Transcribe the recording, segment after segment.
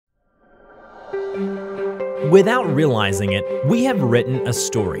Without realizing it, we have written a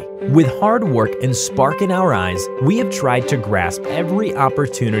story. With hard work and spark in our eyes, we have tried to grasp every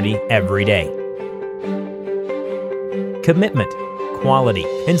opportunity every day. Commitment, quality,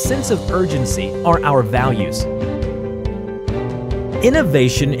 and sense of urgency are our values.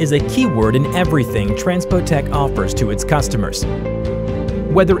 Innovation is a key word in everything TranspoTech offers to its customers.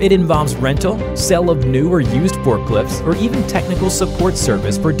 Whether it involves rental, sale of new or used forklifts, or even technical support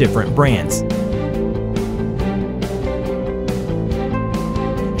service for different brands.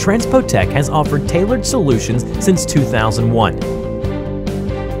 TranspoTech has offered tailored solutions since 2001.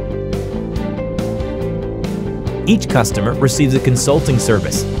 Each customer receives a consulting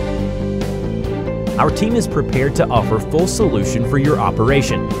service. Our team is prepared to offer full solution for your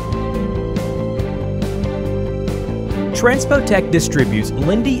operation. TranspoTech distributes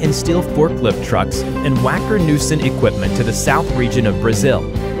Linde and STILL forklift trucks and Wacker-Neuson equipment to the south region of Brazil.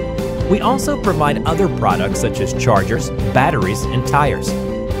 We also provide other products such as chargers, batteries, and tires.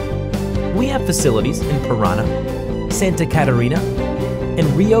 We have facilities in Paraná, Santa Catarina, and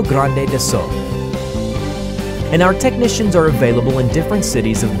Rio Grande do Sul. And our technicians are available in different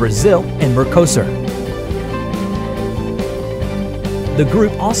cities of Brazil and Mercosur. The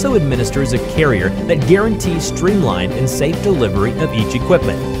group also administers a carrier that guarantees streamlined and safe delivery of each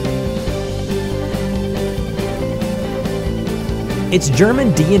equipment. Its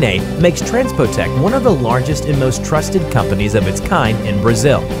German DNA makes TranspoTech one of the largest and most trusted companies of its kind in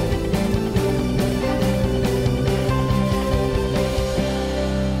Brazil.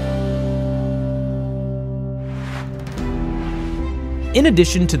 In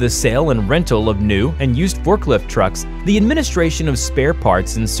addition to the sale and rental of new and used forklift trucks, the administration of spare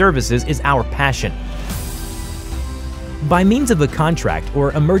parts and services is our passion. By means of a contract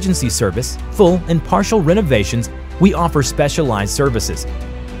or emergency service, full and partial renovations, we offer specialized services,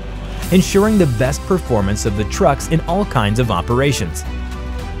 ensuring the best performance of the trucks in all kinds of operations.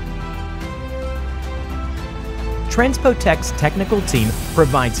 TranspoTech's technical team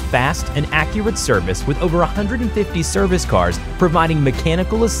provides fast and accurate service with over 150 service cars providing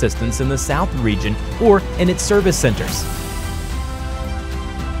mechanical assistance in the South region or in its service centers.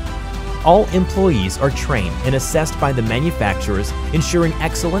 All employees are trained and assessed by the manufacturers, ensuring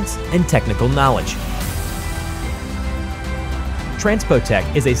excellence and technical knowledge.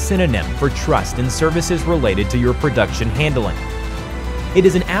 TranspoTech is a synonym for trust in services related to your production handling. It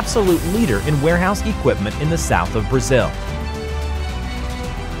is an absolute leader in warehouse equipment in the south of Brazil.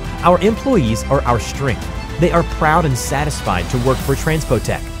 Our employees are our strength. They are proud and satisfied to work for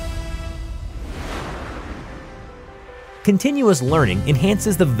TranspoTech. Continuous learning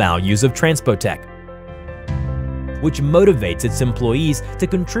enhances the values of TranspoTech, which motivates its employees to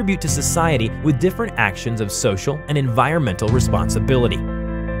contribute to society with different actions of social and environmental responsibility.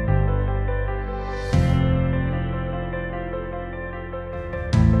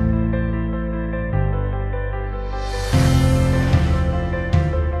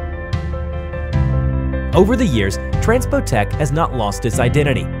 Over the years, TranspoTech has not lost its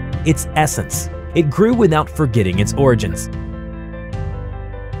identity, its essence. It grew without forgetting its origins.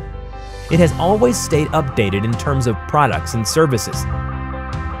 It has always stayed updated in terms of products and services.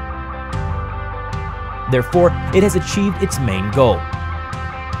 Therefore, it has achieved its main goal: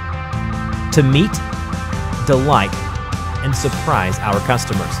 to meet, delight, and surprise our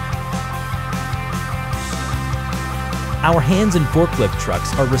customers. Our hands and forklift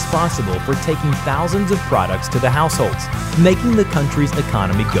trucks are responsible for taking thousands of products to the households, making the country's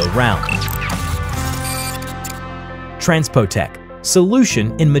economy go round. TranspoTech,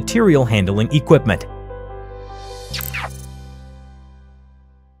 solution in material handling equipment.